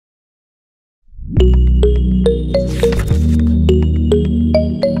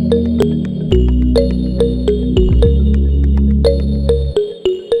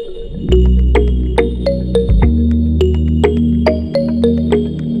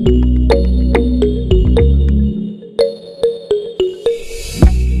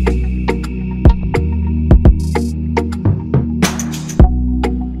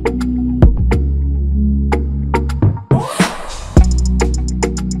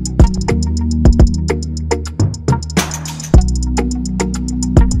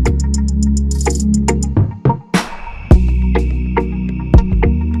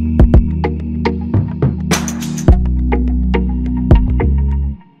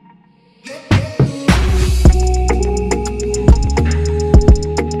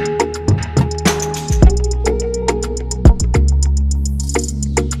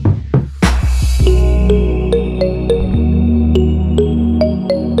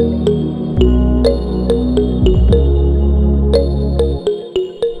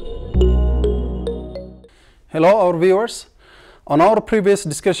Hello, our viewers. On our previous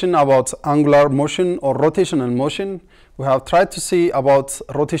discussion about angular motion or rotational motion, we have tried to see about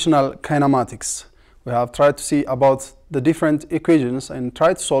rotational kinematics. We have tried to see about the different equations and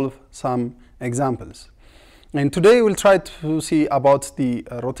try to solve some examples. And today we'll try to see about the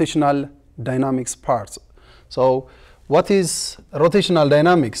rotational dynamics part. So what is rotational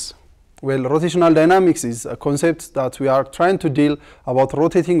dynamics? Well, rotational dynamics is a concept that we are trying to deal about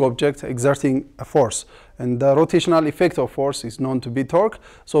rotating object exerting a force. And the rotational effect of force is known to be torque.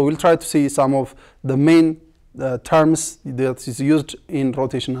 So we'll try to see some of the main terms that is used in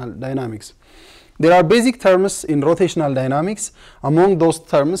rotational dynamics. There are basic terms in rotational dynamics. Among those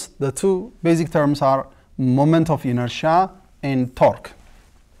terms, the two basic terms are moment of inertia and torque.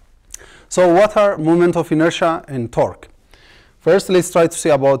 So what are moment of inertia and torque? First, let's try to see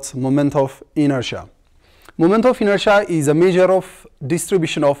about moment of inertia. Moment of inertia is a measure of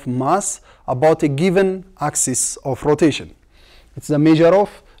distribution of mass about a given axis of rotation. It's a measure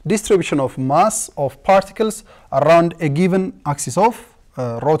of distribution of mass of particles around a given axis of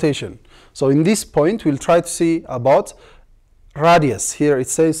rotation. So in this point, we'll try to see about radius. Here it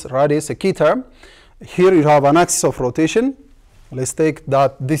says radius, a key term. Here you have an axis of rotation. Let's take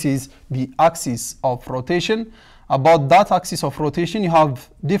that this is the axis of rotation. About that axis of rotation, you have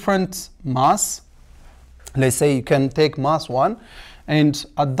different mass. Let's say you can take mass 1, and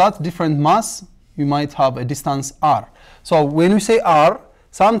at that different mass, you might have a distance r. So when we say r,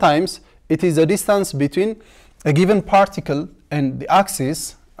 sometimes it is a distance between a given particle and the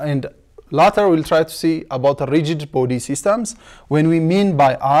axis, and later we'll try to see about the rigid body systems. When we mean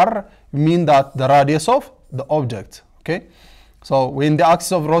by r, we mean that the radius of the object. Okay, so when the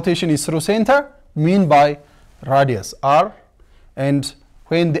axis of rotation is through center, we mean by radius r, and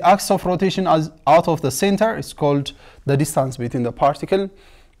when the axis of rotation is out of the center, it's called the distance between the particle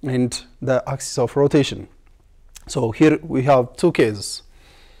and the axis of rotation. So here we have two cases.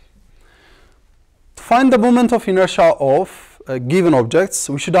 To find the moment of inertia of given objects,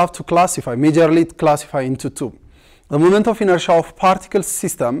 we should have to classify, majorly classify into two. The moment of inertia of particle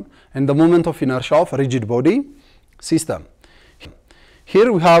system and the moment of inertia of rigid body system. Here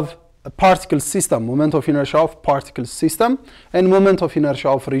we have a particle system, moment of inertia of particle system, and moment of inertia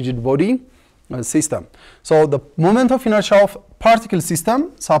of rigid body system. So the moment of inertia of particle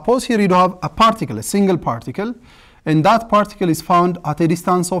system, suppose here you have a particle, a single particle, and that particle is found at a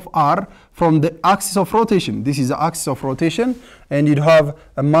distance of r from the axis of rotation. This is the axis of rotation, and you have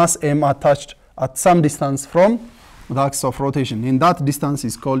a mass m attached at some distance from the axis of rotation, and that distance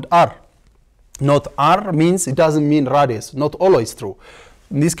is called r. Not r means, it doesn't mean radius, not always true.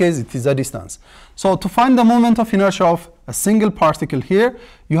 In this case, it is a distance. So to find the moment of inertia of a single particle here,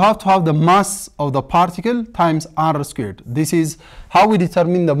 you have to have the mass of the particle times r squared. This is how we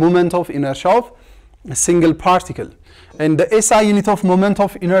determine the moment of inertia of a single particle. And the SI unit of moment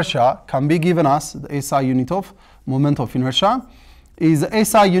of inertia can be given as the SI unit of moment of inertia is the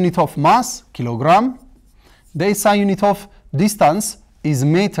SI unit of mass, kilogram. The SI unit of distance is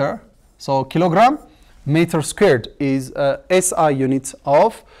meter, so kilogram. Meter squared is SI unit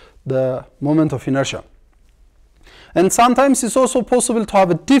of the moment of inertia. And sometimes it's also possible to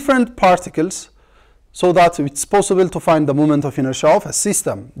have different particles so that it's possible to find the moment of inertia of a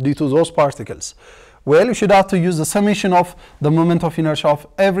system due to those particles. Well, you should have to use the summation of the moment of inertia of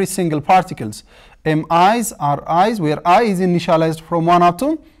every single particles. Mi's, Ri's, where I is initialized from 1 up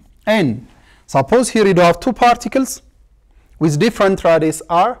to n. Suppose here you have two particles with different radius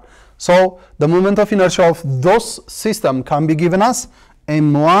r. So the moment of inertia of those system can be given as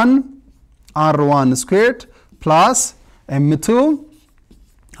m1 r1 squared plus m2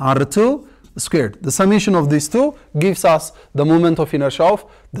 r2 squared. The summation of these two gives us the moment of inertia of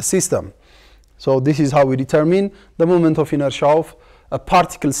the system. So this is how we determine the moment of inertia of a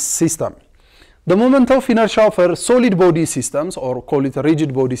particle system. The moment of inertia of solid body systems, or call it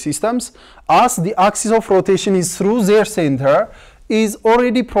rigid body systems, as the axis of rotation is through their center, is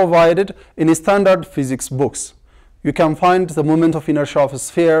already provided in standard physics books. You can find the moment of inertia of a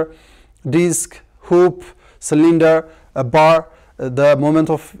sphere, disk, hoop, cylinder, a bar. The moment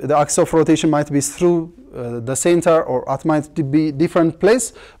of the axis of rotation might be through the center, or it might be different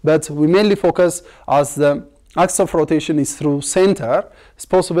place, but we mainly focus as the axis of rotation is through center. It's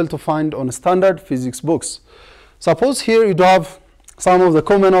possible to find on standard physics books. Suppose here you have some of the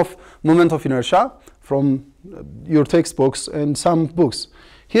common of moment of inertia from your textbooks and some books.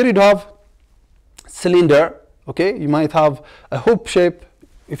 Here you have cylinder. Okay, you might have a hoop shape.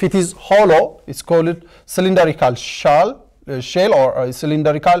 If it is hollow, it's called cylindrical shell or a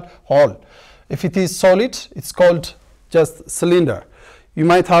cylindrical hole. If it is solid, it's called just cylinder. You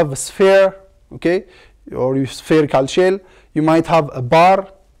might have a sphere, okay, or spherical shell. You might have a bar,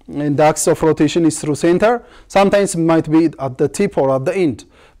 and the axis of rotation is through center. Sometimes it might be at the tip or at the end,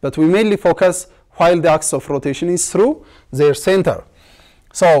 but we mainly focus while the axis of rotation is through their center.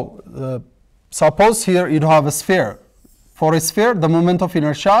 So suppose here you have a sphere. For a sphere, the moment of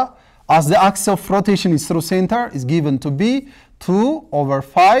inertia as the axis of rotation is through center is given to be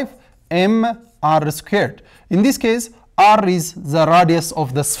 2/5 mr squared. In this case, r is the radius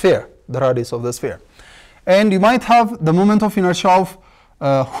of the sphere, And you might have the moment of inertia of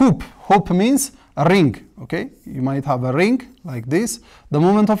hoop. Hoop means a ring, okay? You might have a ring like this. The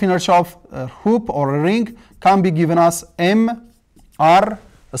moment of inertia of a hoop or a ring can be given as mr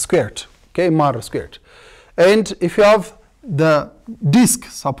squared, okay, mr squared. And if you have the disk,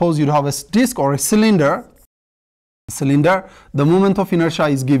 suppose you have a disk or a cylinder, the moment of inertia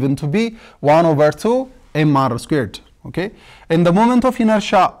is given to be 1/2 mr squared, okay? And the moment of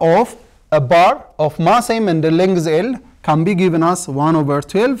inertia of a bar of mass m and the length L can be given as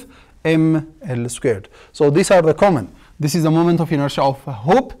 1/12 ml squared. So these are the common. This is the moment of inertia of a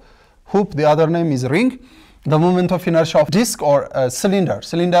hoop. Hoop, the other name is ring. The moment of inertia of disk or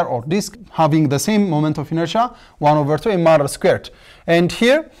cylinder or disk having the same moment of inertia, 1/2 mr squared. And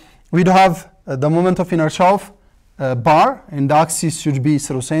here we do have the moment of inertia of bar, and the axis should be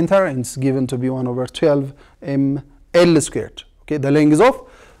through center, and it's given to be 1/12 ml squared. Okay, the length of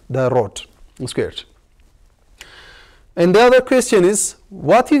the rod squared. And the other question is,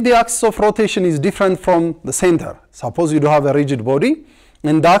 what if the axis of rotation is different from the center? Suppose you do have a rigid body,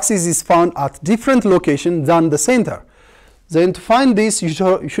 and the axis is found at different location than the center. Then to find this, you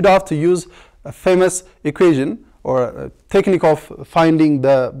should have to use a famous equation or a technique of finding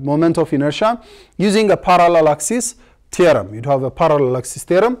the moment of inertia using a parallel axis theorem. You'd have a parallel axis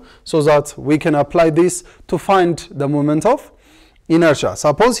theorem so that we can apply this to find the moment of inertia.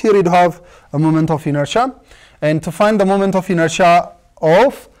 Suppose here you'd have a moment of inertia, and to find the moment of inertia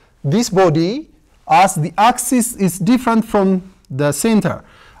of this body as the axis is different from the center.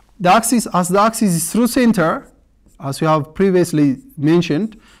 As the axis is through center, as we have previously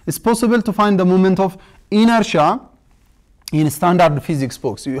mentioned, it's possible to find the moment of inertia in standard physics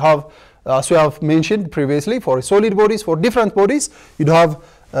books. You have, as we have mentioned previously, for solid bodies, for different bodies, you'd have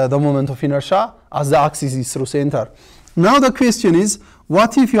the moment of inertia as the axis is through center. Now the question is,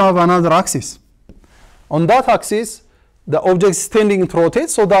 what if you have another axis? On that axis, the object is tending to rotate,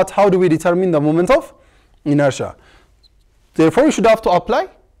 so that how do we determine the moment of inertia? Therefore, you should have to apply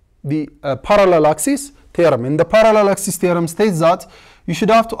the parallel axis theorem. And the parallel axis theorem states that you should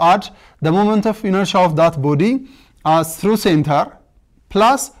have to add the moment of inertia of that body as through center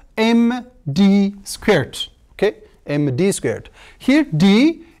plus md squared. Okay, md squared. Here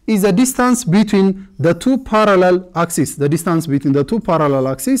d is the distance between the two parallel axes. The distance between the two parallel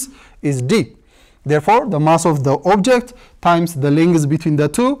axes is d. Therefore, the mass of the object times the length between the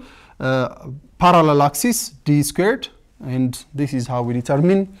two parallel axes, d squared. And this is how we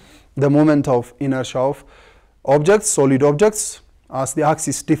determine the moment of inertia of objects, solid objects, as the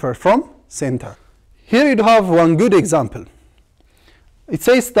axis differ from center. Here you have one good example. It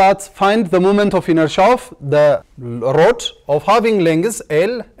says that find the moment of inertia of the rod of having length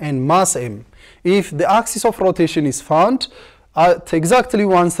L and mass m if the axis of rotation is found at exactly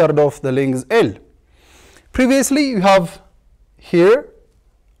 1/3 of the length L. Previously, you have here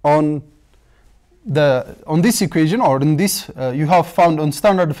on this equation, or in this you have found on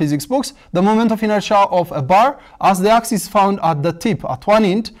standard physics books, the moment of inertia of a bar as the axis found at the tip at one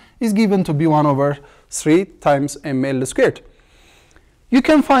end is given to be 1/3 times ml squared. You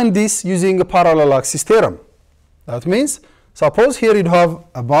can find this using a parallel axis theorem. That means, suppose here you have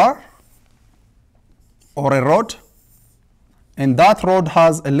a bar or a rod, and that rod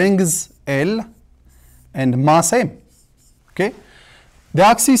has a length L and mass M. Okay? The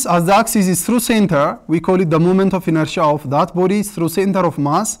axis, as the axis is through center, we call it the moment of inertia of that body through center of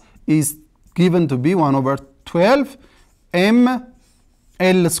mass is given to be 1 over 12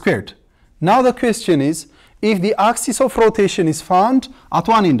 mL squared. Now the question is, if the axis of rotation is found at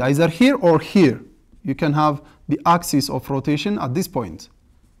one end, either here or here, you can have the axis of rotation at this point.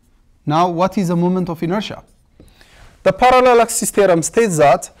 Now, what is the moment of inertia? The parallel axis theorem states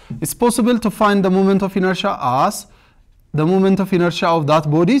that it's possible to find the moment of inertia as the moment of inertia of that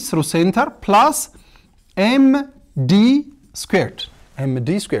body through center plus md squared,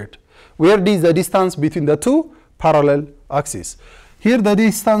 where d is the distance between the two parallel axes. Here the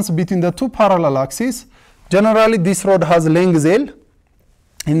distance between the two parallel axes, generally this rod has length L,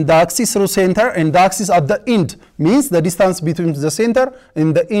 and the axis through center and the axis at the end means the distance between the center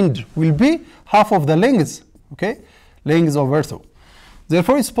and the end will be half of the length, okay? Length over 2.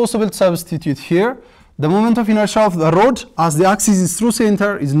 Therefore, it's possible to substitute here. The moment of inertia of the rod as the axis is through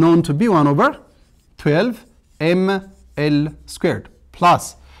center is known to be 1 over 12 mL squared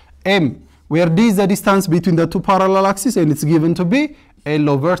plus m, where d is the distance between the two parallel axes and it's given to be L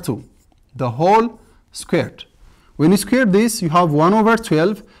over 2, the whole squared. When you square this, you have 1 over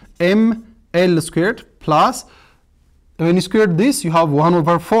 12 mL squared plus, when you square this, you have 1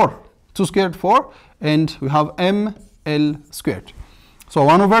 over 4, 2 squared 4, and we have mL squared. So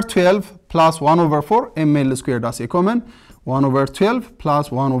 1 over 12 plus 1 over 4 mL squared as a common, 1 over 12 plus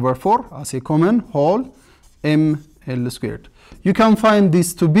 1 over 4 as a common whole mL squared. You can find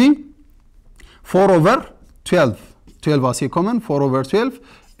this to be 4 over 12, 12 as a common, 4 over 12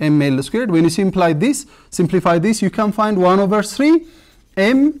 mL squared. When you simplify this, you can find 1 over 3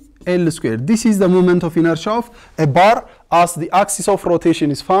 mL squared. This is the moment of inertia of a bar as the axis of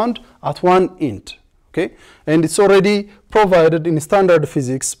rotation is found at one end. Okay, and it's already provided in standard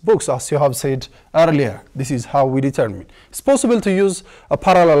physics books, as you have said earlier. This is how we determine. It's possible to use a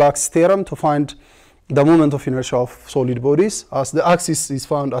parallel axis theorem to find the moment of inertia of solid bodies as the axis is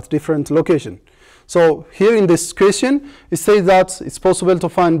found at different location. So here in this question, it says that it's possible to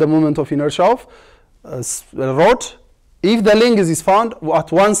find the moment of inertia of a rod if the length is found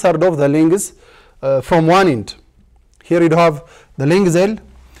at 1/3 of the length from one end. Here you have the length L.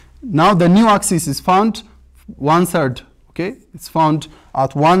 Now the new axis is found 1/3. Okay, it's found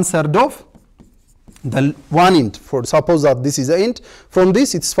at 1/3 of the one end. For suppose that this is the end. From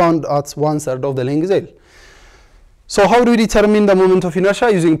this, it's found at 1/3 of the length L. So how do we determine the moment of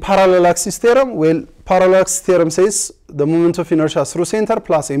inertia using parallel axis theorem? Well, parallel axis theorem says the moment of inertia through center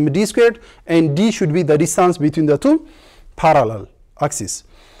plus md squared, and d should be the distance between the two parallel axes.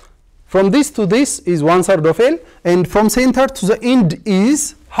 From this to this is 1/3 of L, and from center to the end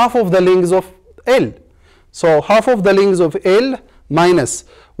is half of the length of L. So half of the length of L minus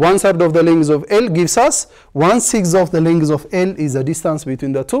 1/3 of the length of L gives us 1/6 of the length of L is the distance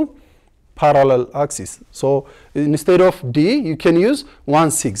between the two parallel axes. So instead of D, you can use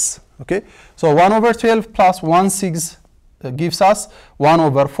 1/6. Okay. So 1 over 12 plus 1/6 gives us 1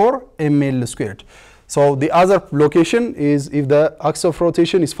 over 4 mL squared. So the other location is if the axis of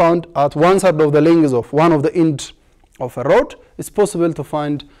rotation is found at 1/3 of the length of one of the end of a rod, it's possible to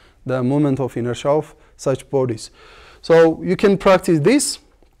find the moment of inertia of such bodies. So you can practice this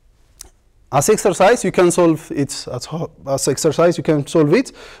as exercise. You can solve it as exercise. You can solve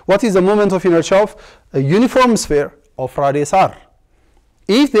it. What is the moment of inertia of a uniform sphere of radius r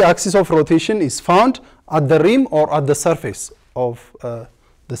if the axis of rotation is found at the rim or at the surface of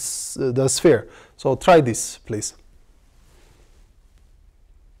the sphere? So try this, please.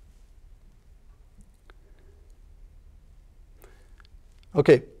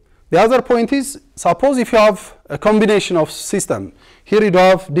 Okay. The other point is, suppose if you have a combination of system, here you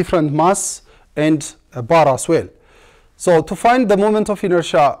have different mass and a bar as well. So to find the moment of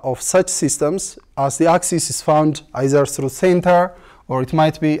inertia of such systems, as the axis is found either through center or it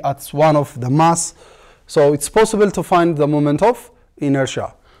might be at one of the mass, so it's possible to find the moment of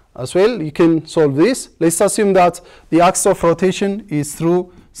inertia as well. You can solve this. Let's assume that the axis of rotation is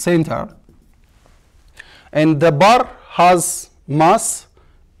through center and the bar has mass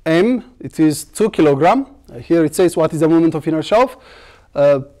m, it is 2 kilogram. Here it says what is the moment of inertia of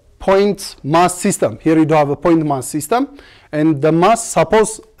point mass system. Here you do have a point mass system, and the mass,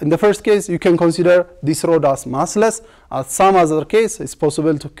 suppose in the first case you can consider this rod as massless. At some other case it's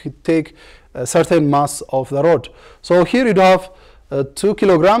possible to take a certain mass of the rod. So here you do have 2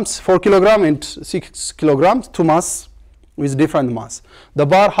 kilograms, 4 kilograms and 6 kilograms, two mass with different mass. The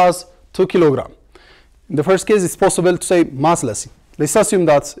bar has 2 kilograms. In the first case it's possible to say massless. Let's assume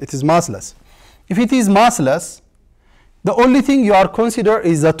that it is massless. If it is massless, the only thing you are consider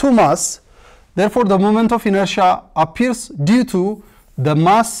is the two mass. Therefore, the moment of inertia appears due to the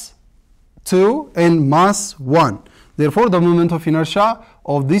mass 2 and mass 1. Therefore, the moment of inertia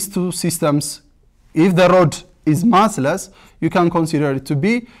of these two systems, if the rod is massless, you can consider it to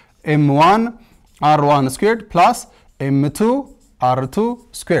be m1 r1 squared plus m2 r2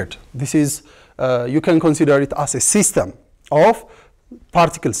 squared. This is, you can consider it as a system of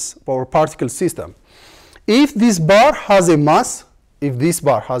particles or particle system. If this bar has a mass,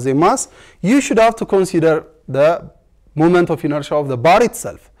 you should have to consider the moment of inertia of the bar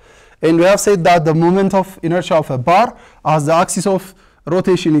itself. And we have said that the moment of inertia of a bar, as the axis of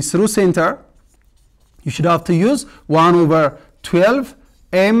rotation is through center, you should have to use 1 over 12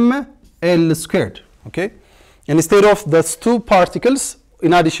 ml squared. Okay? And instead of those two particles,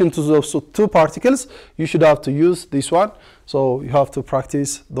 in addition to those two particles, you should have to use this one. So you have to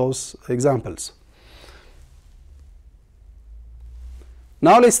practice those examples.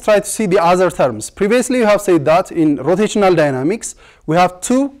 Now let's try to see the other terms. Previously you have said that in rotational dynamics we have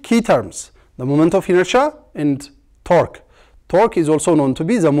two key terms, the moment of inertia and torque. Torque is also known to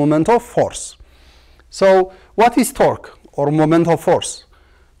be the moment of force. So what is torque or moment of force?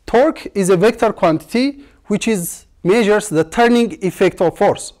 Torque is a vector quantity which measures the turning effect of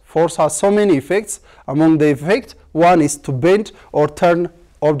force. Force has so many effects. Among the effects, one is to bend or turn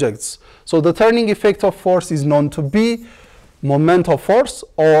objects. So the turning effect of force is known to be moment of force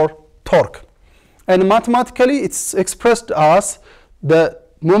or torque. And mathematically it's expressed as the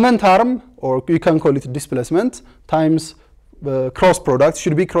moment arm, or you can call it displacement, times cross product,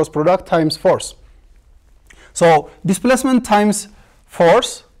 should be cross product times force. So displacement times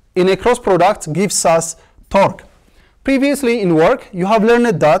force in a cross product gives us torque. Previously in work you have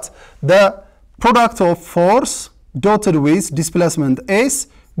learned that the product of force dotted with displacement s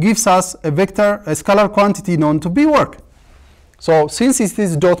gives us a vector, a scalar quantity known to be work. So since it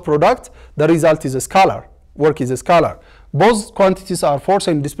is dot product, the result is a scalar. Work is a scalar. Both quantities are force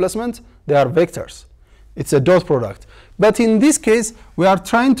and displacement. They are vectors. It's a dot product. But in this case, we are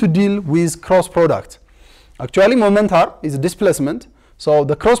trying to deal with cross product. Actually, moment r is displacement. So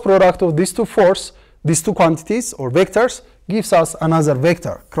the cross product of these two force, these two quantities or vectors, gives us another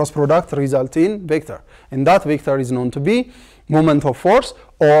vector. Cross product results in vector. And that vector is known to be moment of force,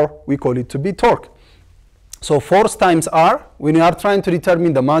 or we call it to be torque. So force times r, when you are trying to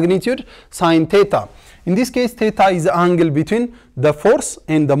determine the magnitude, sine theta. In this case, theta is the angle between the force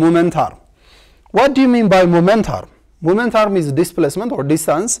and the moment arm. What do you mean by moment arm? Moment arm is displacement or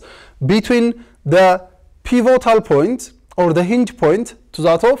distance between the pivotal point or the hinge point to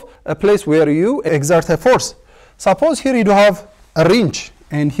that of a place where you exert a force. Suppose here you have a wrench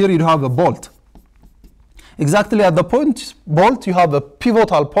and here you have a bolt. Exactly at the point bolt you have a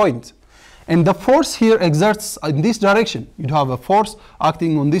pivotal point. And the force here exerts in this direction. You have a force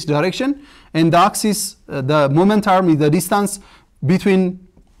acting on this direction, and the axis, the moment arm is the distance between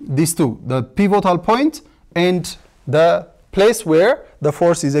these two, the pivotal point and the place where the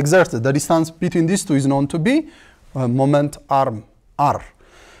force is exerted. The distance between these two is known to be moment arm r.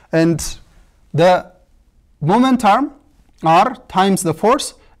 And the moment arm r times the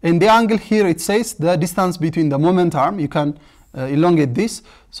force, and the angle here it says the distance between the moment arm. You can elongate this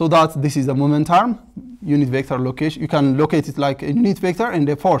so that this is the moment arm, unit vector location. You can locate it like a unit vector and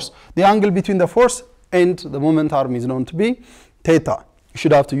a force. The angle between the force and the moment arm is known to be theta. You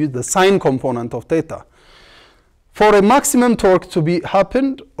should have to use the sine component of theta. For a maximum torque to be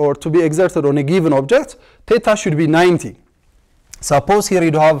happened or to be exerted on a given object, theta should be 90. Suppose here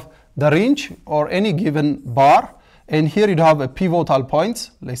you have the wrench or any given bar, and here you have a pivotal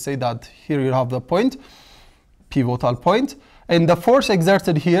point. Let's say that here you have the point, pivotal point. And the force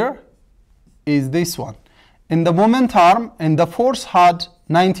exerted here is this one. And the moment arm and the force had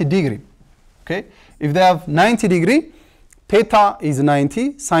 90 degree. Okay? If they have 90 degree, theta is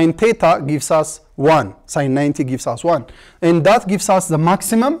 90. Sine theta gives us 1. Sine 90 gives us 1. And that gives us the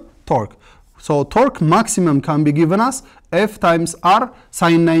maximum torque. So torque maximum can be given as F times R.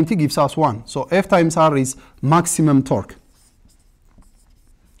 Sine 90 gives us 1. So F times R is maximum torque.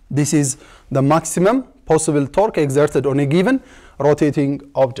 This is the maximum possible torque exerted on a given rotating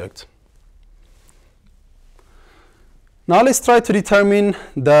object. Now let's try to determine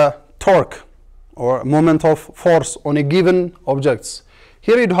the torque or moment of force on a given object.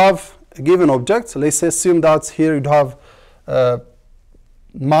 Here you have a given object. Let's assume that here you have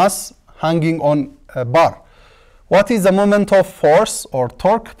mass hanging on a bar. What is the moment of force or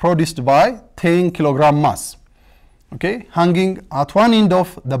torque produced by 10 kilogram mass? Okay, hanging at one end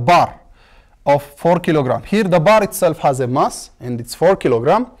of the bar of 4 kilogram. Here the bar itself has a mass and it's 4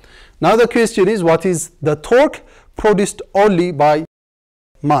 kilogram. Now the question is, what is the torque produced only by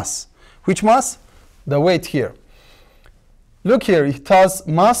mass? Which mass? The weight here. Look here, it has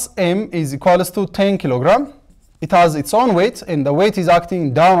mass m is equals to 10 kilogram. It has its own weight, and the weight is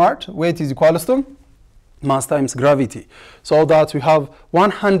acting downward. Weight is equals to mass times gravity. So that we have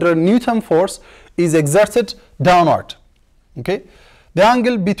 100 Newton force is exerted downward. Okay? The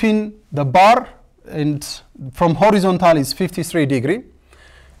angle between the bar and from horizontal is 53 degree.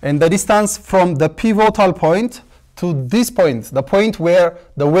 And the distance from the pivotal point to this point, the point where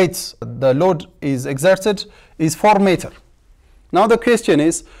the weight, the load is exerted, is 4 meters. Now the question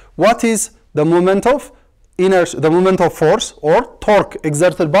is, what is the moment of inertia, the moment of force or torque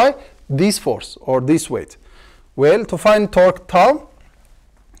exerted by this force or this weight? Well, to find torque tau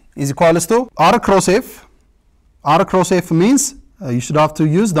is equals to R cross F. R cross F means you should have to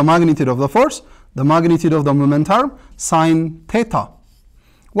use the magnitude of the force, the magnitude of the moment arm, sine theta.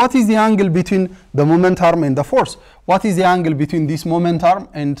 What is the angle between the moment arm and the force? What is the angle between this moment arm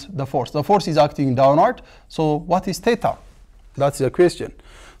and the force? The force is acting downward, so what is theta? That's the question.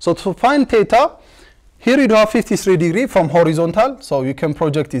 So to find theta, here you have 53 degree from horizontal, so you can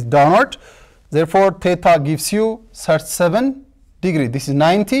project it downward. Therefore, theta gives you 37 degree. This is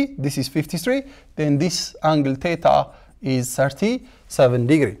 90, this is 53, then this angle theta is 37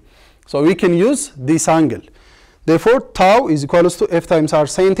 degree. So we can use this angle. Therefore, tau is equals to F times R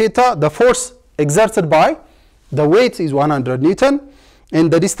sine theta. The force exerted by the weight is 100 Newton,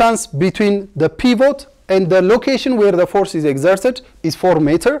 and the distance between the pivot and the location where the force is exerted is 4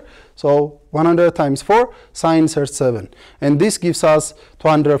 meters. So 100 times 4 sine 37. And this gives us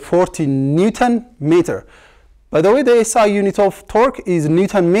 240 Newton meter. By the way, the SI unit of torque is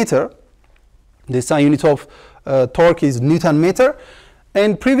Newton meter. The SI unit of torque is Newton meter.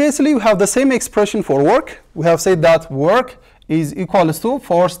 And previously we have the same expression for work. We have said that work is equals to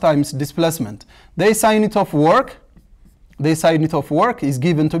force times displacement. The SI unit of work, is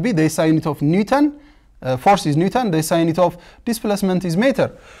given to be the SI unit of Newton. Force is Newton, the SI unit of displacement is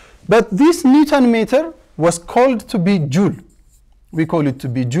meter. But this Newton meter was called to be joule. We call it to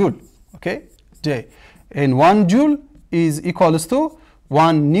be joule, okay, J. And 1 joule is equals to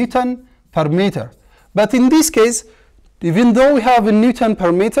 1 Newton per meter. But in this case, even though we have a Newton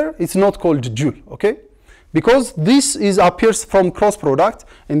per meter, it's not called joule, okay? Because this appears from cross product,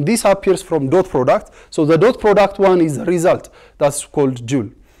 and this appears from dot product. So the dot product one is the result. That's called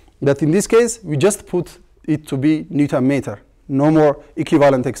joule. But in this case, we just put it to be Newton meter. No more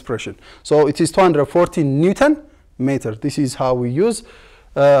equivalent expression. So it is 240 Newton meter. This is how we use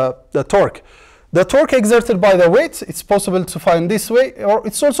the torque. The torque exerted by the weight, it's possible to find this way, or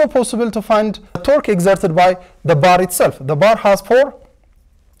it's also possible to find the torque exerted by the bar itself. The bar has 4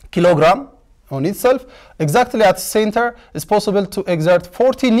 kilogram on itself. Exactly at the center, it's possible to exert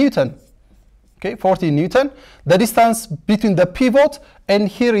 40 Newton. Okay, 40 Newton. The distance between the pivot and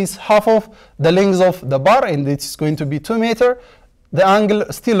here is half of the length of the bar, and it's going to be 2 meters. The angle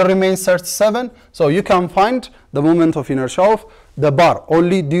still remains 37, so you can find the moment of inertia of the bar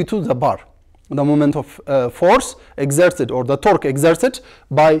only due to the bar. The moment of force exerted or the torque exerted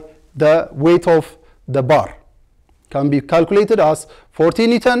by the weight of the bar can be calculated as 40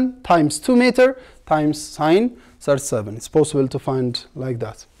 Newton times 2 meters times sine 37. It's possible to find like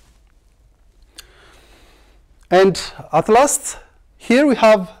that. And at last, here we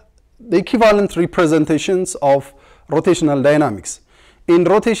have the equivalent representations of rotational dynamics. In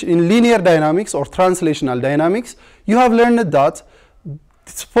linear dynamics or translational dynamics, you have learned that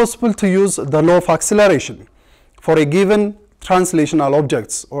it's possible to use the law of acceleration for a given translational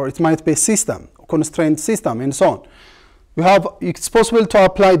objects, or it might be a system, constraint system, and so on. It's possible to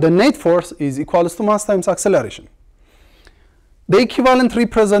apply the net force is equals to mass times acceleration. The equivalent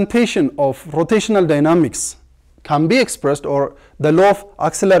representation of rotational dynamics can be expressed, or the law of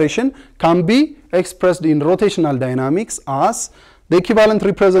acceleration can be expressed in rotational dynamics as the equivalent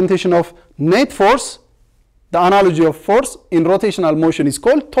representation of net force. The analogy of force in rotational motion is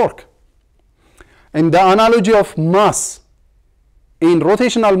called torque. And the analogy of mass in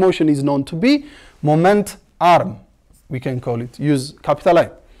rotational motion is known to be moment arm. We can call it, use capital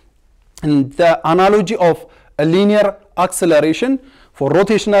I. And the analogy of a linear acceleration for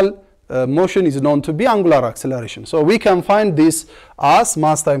rotational motion is known to be angular acceleration. So we can find this as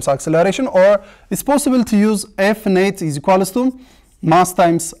mass times acceleration, or it's possible to use F net is equals to mass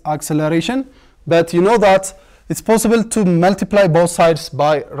times acceleration. But you know that it's possible to multiply both sides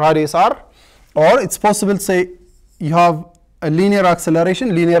by radius r, or it's possible to say you have a linear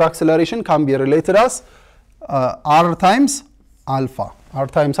acceleration. Linear acceleration can be related as r times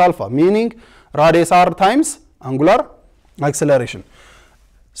alpha, meaning radius r times angular acceleration.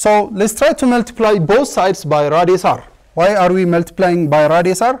 So let's try to multiply both sides by radius r. Why are we multiplying by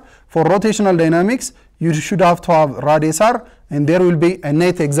radius r? For rotational dynamics, you should have to have radius r, and there will be a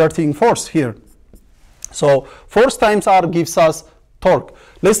net exerting force here. So force times r gives us torque.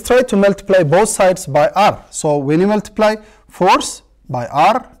 Let's try to multiply both sides by r. So when you multiply force by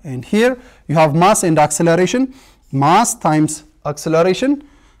r, and here you have mass and acceleration, mass times acceleration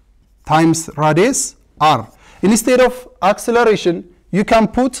times radius r. Instead of acceleration, you can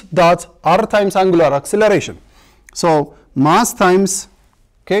put that r times angular acceleration. So mass times,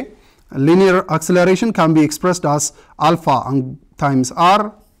 okay, linear acceleration can be expressed as alpha times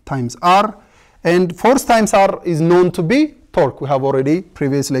r, and force times r is known to be torque. We have already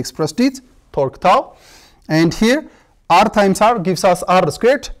previously expressed it, torque tau. And here r times r gives us r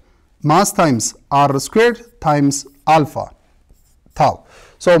squared, mass times r squared times alpha tau.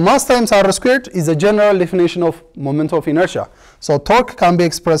 So mass times r squared is a general definition of moment of inertia. So torque can be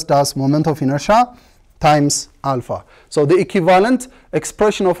expressed as moment of inertia times alpha. So the equivalent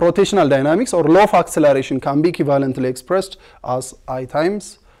expression of rotational dynamics or law of acceleration can be equivalently expressed as I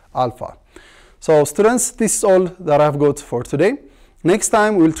times alpha. So students, this is all that I've got for today. Next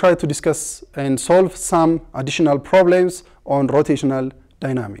time we'll try to discuss and solve some additional problems on rotational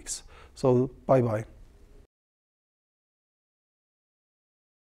dynamics. So bye bye.